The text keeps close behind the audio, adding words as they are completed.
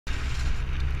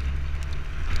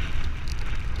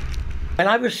When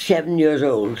I was 7 years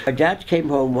old, my dad came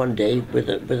home one day with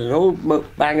an old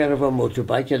banger of a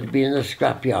motorbike that had been in a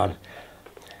scrapyard.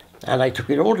 And I took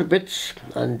it all to bits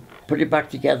and put it back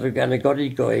together again and got it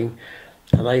going.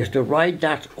 And I used to ride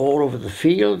that all over the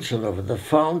fields and over the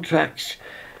farm tracks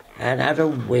and had a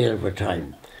whale of a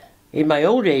time. In my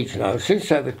old age now,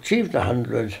 since I've achieved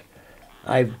 100,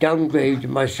 I've downgraded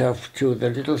myself to the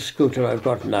little scooter I've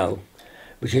got now,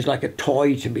 which is like a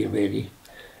toy to me really.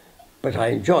 But I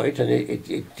enjoy it, and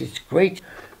it's great.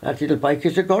 That little bike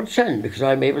is a godsend because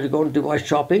I'm able to go and do my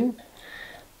shopping,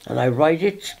 and I ride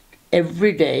it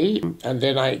every day, and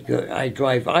then I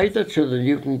drive either to the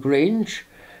Newton Grange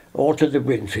or to the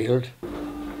Winfield.